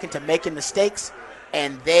quarterback into making mistakes.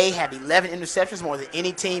 And they have 11 interceptions, more than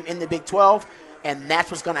any team in the Big 12. and that's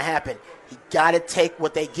what's going to happen. You got to take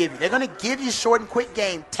what they give you. They're going to give you a short and quick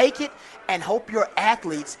game. Take it and hope your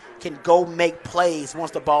athletes can go make plays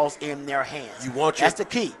once the ball's in their hands. That's the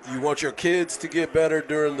key. You want your kids to get better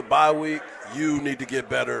during the bye week. You need to get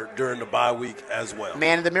better during the bye week as well.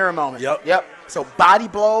 Man in the mirror moment. Yep. So body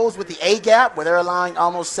blows with the A gap where they're allowing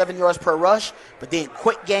almost 7 yards per rush, but then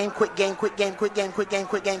quick game.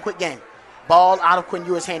 Ball out of Quinn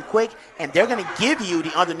Ewers' hand quick, and they're going to give you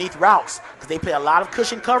the underneath routes because they play a lot of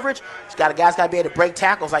cushion coverage. Guys got to be able to break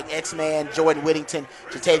tackles like X-Man, Jordan Whittington,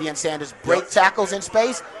 Jatavian Sanders. Break tackles in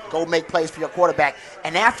space, go make plays for your quarterback.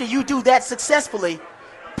 And after you do that successfully,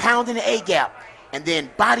 pound in the A gap, and then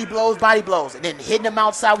body blows, and then hitting them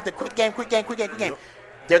outside with the quick game.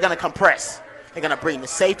 They're going to compress. They're going to bring the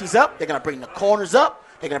safeties up. They're going to bring the corners up.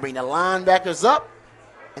 They're going to bring the linebackers up.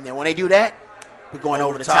 And then when they do that, we're going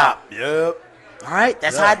over the top. Yep. All right?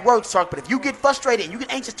 That's how it works, Sark. But if you get frustrated and you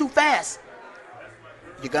get anxious too fast,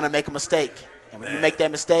 you're going to make a mistake. And when you make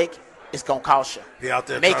that mistake, it's going to cost you.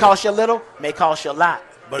 It may cost you a little, may cost you a lot.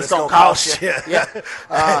 But it's going to cost you.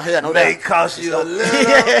 No may doubt. cost you a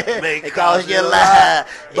little, may cost you a lot,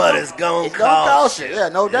 but it's going to cost you. Yeah,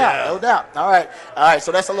 no doubt. All right,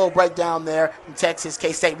 so that's a little breakdown there from Texas,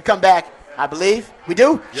 K-State. We come back. I believe we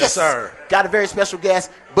do? Yes, sir. Got a very special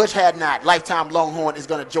guest. Butch Hadnot, lifetime Longhorn, is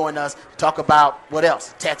going to join us to talk about what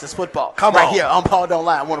else? Texas football. Come right on. Here on Paul Don't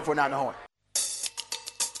Lie on 104.9 The Horn.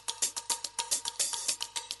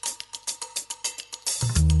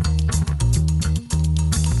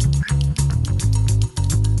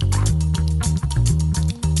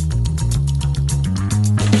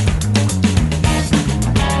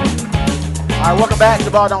 All right, welcome back to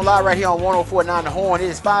the Ball Don't Lie right here on 104.9 The Horn. It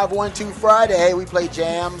is 512 Friday. We play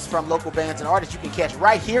jams from local bands and artists you can catch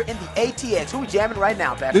right here in the ATX. Who we jamming right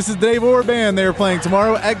now, Pat? This is Dave Orban. They're playing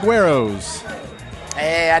tomorrow at Guero's.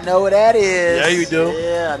 Hey, I know what that is. Yeah, you do.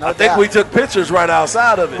 Yeah, no I think doubt. we took pictures right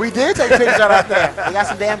outside of it. We did take pictures out there. They got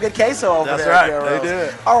some damn good queso over That's there. right. Girls. They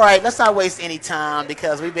did. All right, let's not waste any time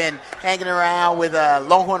because we've been hanging around with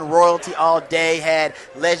Longhorn royalty all day. Had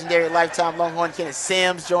legendary lifetime Longhorn Kenneth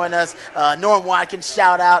Sims join us. Norm Watkins,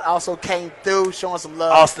 shout out, also came through showing some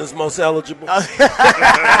love. Austin's most eligible.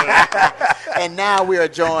 And now we are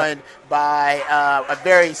joined by a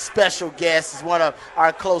very special guest. He's one of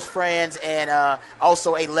our close friends and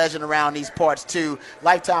also a legend around these parts too.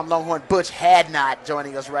 Lifetime Longhorn Butch Hadnot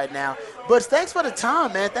joining us right now. Butch, thanks for the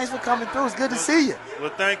time, man. Thanks for coming through. It's good to see you.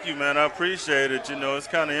 Well, thank you, man. I appreciate it. You know, it's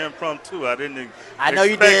kind of impromptu. I didn't know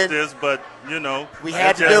you expect did. this, but, you know. We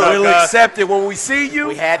had to just do it. like We'll I- accept it when we see you.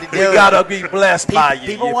 We had to do We it. got to be blessed by you.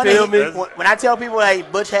 People You want feel to. me? When I tell people, hey,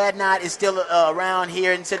 Butch Hadnot is still around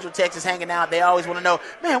here in Central Texas hanging out, they always want to know,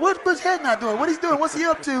 man, what's Butch Hadnot doing? What he's doing? What's he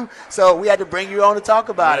up to? So we had to bring you on to talk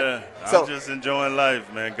about Yeah, it. So I'm just enjoying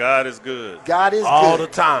life, man. God is good. God is All good.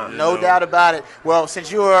 the time. No You know. doubt about it. Well,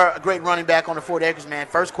 since you are a great running back on the Fort Acres, man,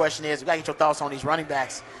 first question is, we got to get your thoughts on these running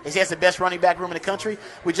backs. They say it's the best running back room in the country.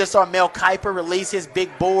 We just saw Mel Kiper release his big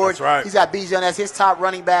board. That's right. He's got Bijan as his top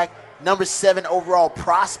running back, number 7 overall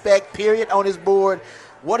prospect, period, on his board.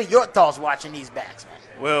 What are your thoughts watching these backs, man?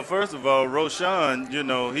 Well, first of all, Roshan, you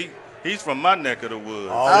know, he's from my neck of the woods.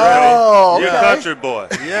 Oh, You're a okay. country boy.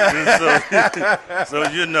 Yeah. So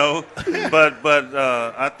you know, but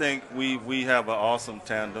I think we have an awesome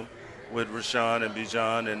tandem with Rashawn and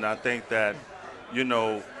Bijan, and I think that, you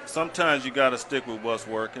know, sometimes you got to stick with what's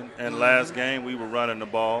working. And last game we were running the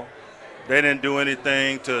ball. They didn't do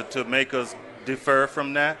anything to make us defer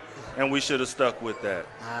from that, and we should have stuck with that.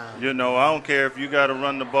 You know, I don't care if you got to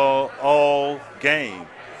run the ball all game.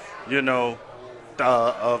 You know,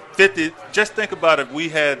 50. Just think about if we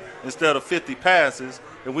had, instead of 50 passes,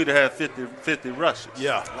 if we'd have had 50 rushes.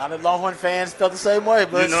 Yeah. A lot of Longhorn fans felt the same way,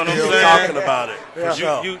 but You know what I'm Still saying? talking about it. For Yeah.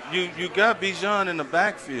 sure. You got Bijan in the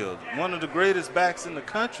backfield, one of the greatest backs in the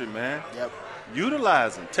country, man. Yep.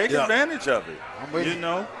 Utilize him. Take Yeah. advantage of it. I'm with You you.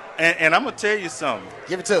 know? And I'm going to tell you something.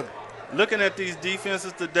 Give it to me. Looking at these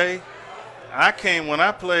defenses today, when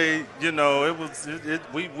I played, you know,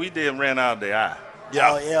 we did ran out of the eye.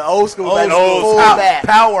 Yeah. Oh, yeah, old school Old back, school. full Pow- back.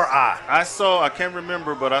 Power eye. I can't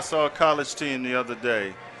remember, but I saw a college team the other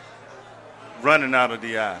day running out of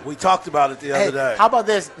the eye. We talked about it the Hey, other day. how about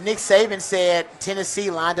this? Nick Saban said Tennessee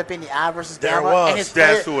lined up in the eye versus There it Bama, was. and his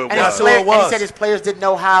That's players, who it and his was. player- That's who it and he was. said his players didn't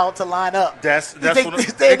know how to line up. That's they what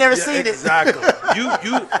they never Yeah, seen it. exactly.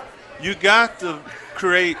 you got to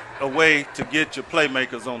create a way to get your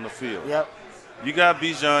playmakers on the field. Yep. You got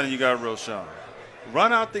Bijan and you got Roshan.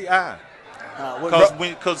 Run out the eye. What-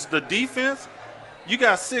 Because the defense, You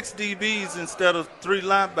got 6 DBs instead of 3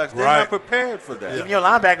 linebackers. They're Right. not prepared for that. Even your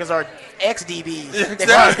linebackers are ex-DBs.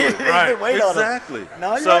 Exactly. Right. Wait on them. Exactly.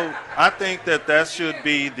 No, you're so right. I think that should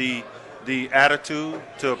be the attitude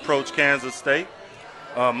to approach Kansas State,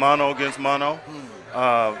 mono against mono.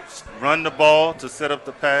 Run the ball to set up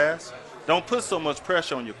the pass. Don't put so much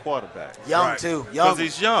pressure on your quarterback. Young, Right. too. Young. Because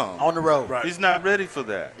he's young. On the road. Right. He's not ready for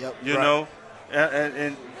that. Yep. You Right. know,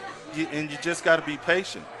 and you just got to be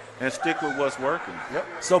patient and stick with what's working. Yep.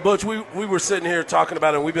 So, Butch, we were sitting here talking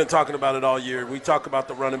about it, and we've been talking about it all year. We talk about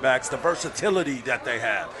the running backs, the versatility that they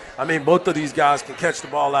have. I mean, both of these guys can catch the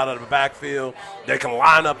ball out of the backfield. They can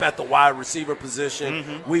line up at the wide receiver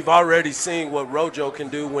position. We've already seen what Rojo can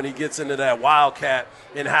do when he gets into that wildcat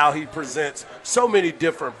and how he presents so many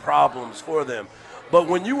different problems for them. But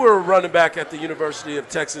when you were a running back at the University of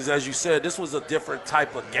Texas, as you said, this was a different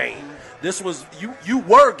type of game. This was you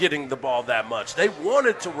were getting the ball that much. They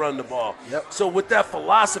wanted to run the ball. Yep. So with that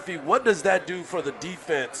philosophy, what does that do for the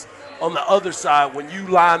defense on the other side when you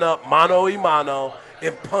line up mano a mano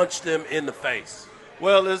and punch them in the face?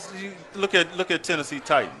 Well, you look at Tennessee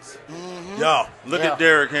Titans. Yeah. Look Yeah. at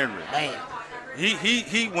Derrick Henry. Man.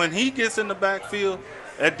 He when he gets in the backfield,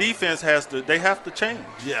 that defense have to change,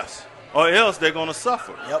 Yes. or else they're going to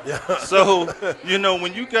suffer. Yep. So,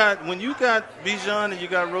 when you got Bijan and you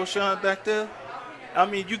got Roshan back there, I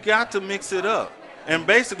mean, you got to mix it up. And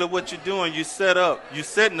basically what you're doing, you're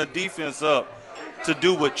setting the defense up to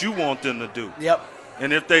do what you want them to do. Yep.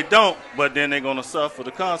 And if they don't, but then they're going to suffer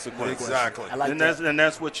the consequences. Exactly. I like and that.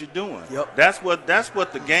 that's what you're doing. Yep. That's what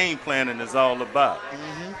the game planning is all about.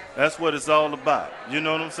 That's what it's all about. You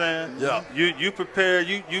know what I'm saying? Yeah. You prepare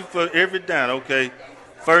you for every down. Okay,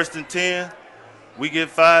 1st and 10, we get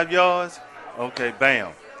 5 yards. Okay, bam.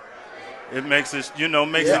 It makes it Yeah.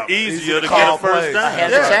 it Easy easier to to call get a first plays. down.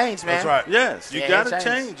 Has Yeah. to change, man. That's right. Yes, you Yeah, got it to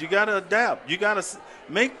changes. change. You got to adapt. You got to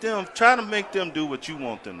try to make them do what you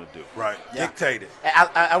want them to do. Right. Yeah. Dictate it.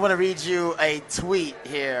 I want to read you a tweet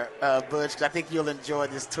here, Butch, because I think you'll enjoy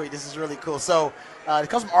this tweet. This is really cool. So it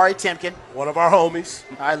comes from Ari Timken. One of our homies.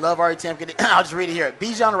 I love Ari Timken. I'll just read it here.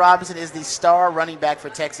 Bijan Robinson is the star running back for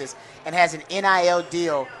Texas and has an NIL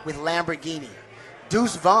deal with Lamborghini.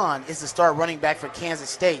 Deuce Vaughn is the star running back for Kansas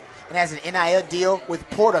State and has an NIL deal with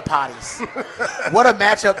Porta Potties. What a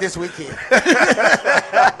matchup this weekend.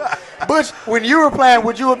 Butch, when you were playing,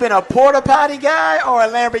 would you have been a Porta Potty guy or a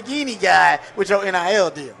Lamborghini guy with your NIL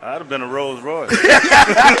deal? I'd have been a Rolls Royce.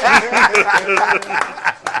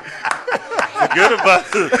 Forget about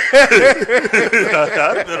it.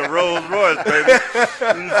 I'd have been a Rolls Royce, baby.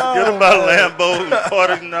 Forget about Lambo and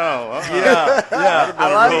Porter. No. Yeah.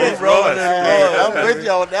 I like it. Rolls Royce. Hey, I'm with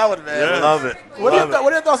you on that one, man. Yeah. Love it. What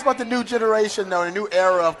are your thoughts about the new generation, though, the new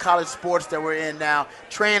era of college sports that we're in now?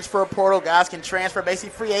 Transfer portal, guys can transfer, basically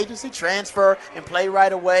free agency, transfer and play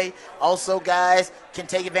right away. Also, guys can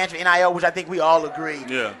take advantage of NIL, which I think we all agree.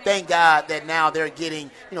 Yeah. Thank God that now they're getting,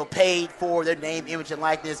 paid for their name, image, and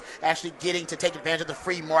likeness, actually getting to take advantage of the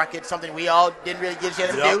free market, something we all didn't really get a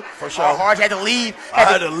chance to do. For sure. Our hearts had to leave. I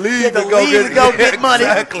had to leave had to go get money.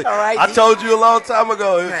 Exactly. All right. I told you a long time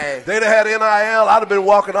ago, if Hey. they'd have had NIL, I'd have been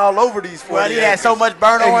walking all over these 40 Well, he had so much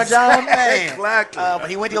burn orange on. Man. Exactly. But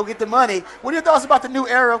he went to go get the money. What are your thoughts about the new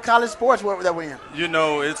era of college sports that we're in?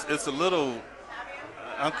 It's a little.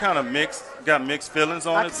 I'm kind of mixed. Got mixed feelings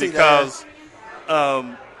I on can it see because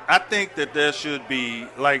I think that there should be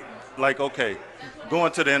like okay,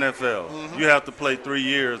 going to the NFL, you have to play 3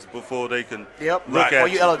 years before they can Yep. look Right. at Or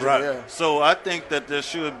you eligible, Right. yeah. So I think that there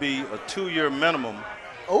should be a 2-year minimum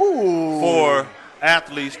Ooh. for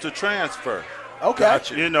athletes to transfer. Okay.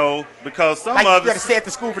 Because some Like, of you it. got to stay at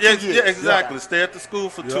the school for Yeah, 2 years. yeah, exactly. Stay at the school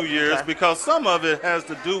for 2 years Okay. because some of it has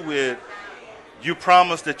to do with you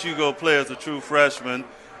promise that you go play as a true freshman,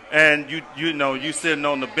 and you sitting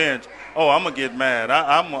on the bench. Oh, I'm gonna get mad.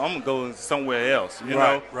 I'm gonna go somewhere else. You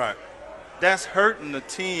know, Right. that's hurting the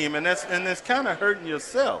team, and it's kind of hurting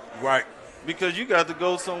yourself Right. because you got to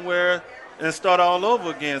go somewhere and start all over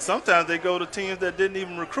again. Sometimes they go to teams that didn't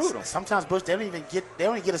even recruit them. Sometimes, Bush, they don't even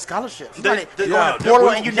get a scholarship. They- Somebody they- go in Yeah, the portal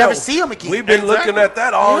we- and you yo, never see them again. We've been looking Exactly. at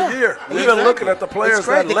that all Yeah. year. We've Exactly. been looking at the players It's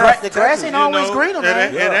crazy. that The left. grass ain't always greener,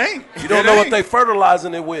 man. It ain't. You don't know what they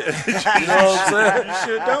fertilizing it with. You know what I'm saying? You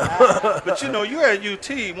sure don't. But you're at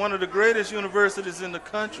UT, one of the greatest universities in the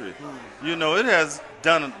country. It has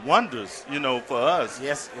done wonders, for us.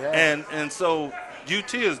 Yes, yeah. And so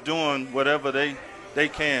UT is doing whatever they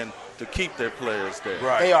can to keep their players there.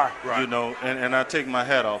 Right. They are. Right. And I take my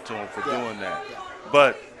hat off to them for doing that.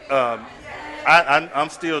 But I'm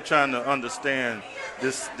still trying to understand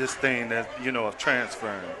this thing that of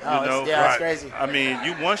transferring. Oh, it's Right. crazy. I mean,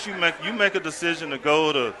 once you make a decision to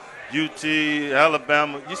go to UT,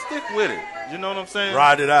 Alabama, you stick with it. You know what I'm saying?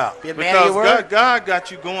 Ride it out. Be a man of your Because word. God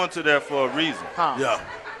got you going to there for a reason. Huh. Yeah.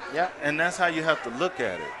 Yeah. And that's how you have to look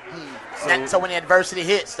at it. So when the adversity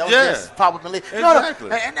hits, don't Yeah. just pop up and leave. Exactly.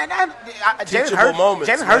 Jalen Teachable moments,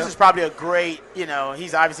 Hurts man. is probably a great,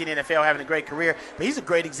 he's obviously in the NFL having a great career, but he's a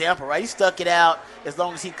great example, right? He stuck it out as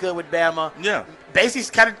long as he could with Bama. Yeah. Basically,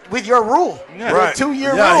 kind of with your rule, Yeah. Right.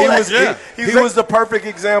 2-year Yeah, rule. he was, Yeah. he was the perfect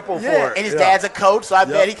example for it. And his Yeah. dad's a coach, so I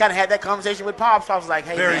bet Yep. he kind of had that conversation with Pops. So I was like,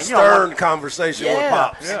 hey, Very man, you don't stern want- conversation with Yeah.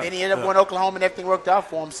 Pops. And then he ended up going to Oklahoma and everything worked out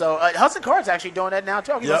for him. So Hudson Card's actually doing that now,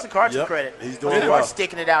 too. I'll give Yep. Hudson Card some Yep. credit. He's doing Hudson well. Card's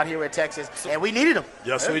sticking it out here at Texas, and we needed him.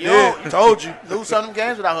 Yes, we You did. don't Told you. lose some of them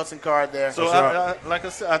games without Hudson Card there. So, That's like I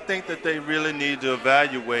said, I think that they really need to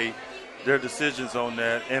evaluate their decisions on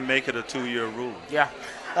that and make it a 2-year rule. Yeah.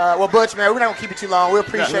 Well, Butch, man, we're not going to keep it too long. We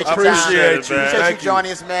appreciate your time. Appreciate you. Appreciate Thank you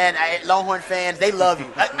joining us, man. Longhorn fans, they love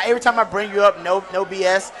you. Every time I bring you up, no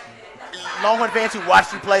BS. Longhorn fans who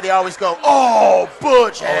watch you play, they always go, "Oh,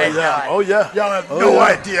 Butch!" And yeah. Oh, yeah. Y'all have Oh, no yeah.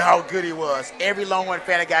 idea how good he was. Every Longhorn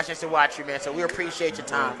fan that got a chance to watch you, man. So we appreciate your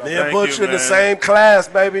time, bro. Me and Thank Butch you, in the man. same class,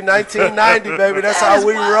 baby. 1990, baby. That's how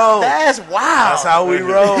we roll. That's wild. That's how we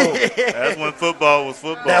roll. That's when football was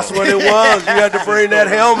football. That's what it was. You had to bring that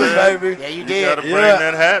helmet, baby. Yeah, you You did. got to bring Yeah.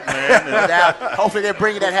 that hat, man. No And doubt. Hopefully they're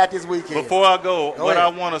bringing that hat this weekend. before I go, what ahead. I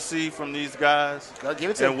want to see from these guys Go give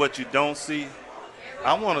it to and them. what you don't see,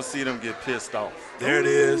 I want to see them get pissed off. There it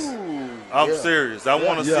is. I'm serious. I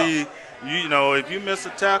want to Yeah. see, if you miss a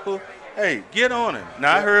tackle, hey, get on it.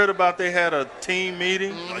 Now, I heard about they had a team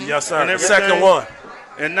meeting. Yes, sir. And The everything. second one.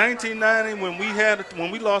 In 1990, when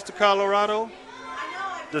we lost to Colorado,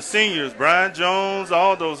 the seniors, Brian Jones,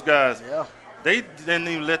 all those guys, Yeah. they didn't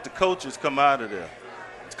even let the coaches come out of there,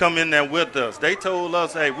 to come in there with us. They told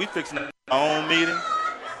us, hey, we fixing our own meeting.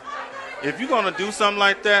 If you're going to do something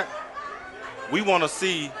like that, we want to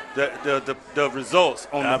see the results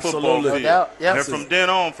on the football Absolutely. field. No doubt. Yeah. And from then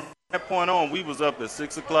on, from that point on, we was up at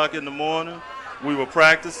 6 o'clock in the morning. We were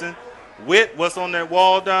practicing. Wit, what's on that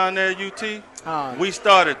wall down there at UT? Oh. We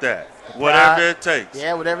started that. Whatever it takes.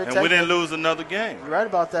 Yeah, whatever it and takes. we didn't lose another game. You're right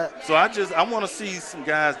about that. So I want to see some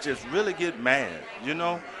guys just really get mad,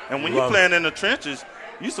 And when you're Love playing in the trenches,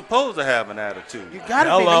 you're supposed to have an attitude. You got to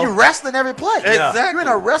be. Hello. Man. You're wrestling every play. Exactly. You're in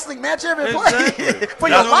a wrestling match every Exactly. play for That's your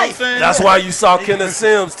what I'm life. saying. That's why you saw Kenneth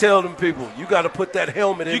Sims tell them people, you got to put that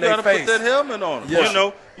helmet You in their got to put face. that helmet on.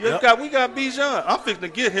 Yeah. We got Bijan. I'm fixing to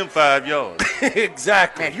get him 5 yards.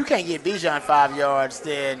 Exactly. Man, if you can't get Bijan 5 yards,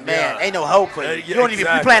 then man, Yeah. ain't no hope for you. Yeah, You don't even.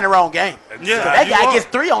 exactly. You playing the wrong game. Yeah, That you guy are. gets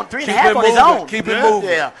 3 and a Keep half it on his moving. own. Keep it moving.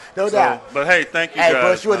 Yeah, no doubt. But hey, thank you Hey, guys.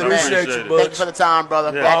 Butch, you were the I man. Appreciate appreciate you, it. Butch. Thank you for the time,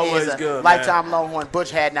 brother. Yeah. That Always is a good, lifetime Longhorn. Butch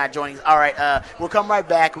had not joining us. All right, we'll come right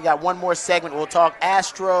back. We got one more segment. We'll talk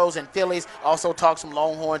Astros and Phillies. Also talk some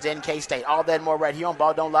Longhorns and K-State. All that and more right here on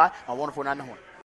Ball Don't Lie on 104.9 The Horn.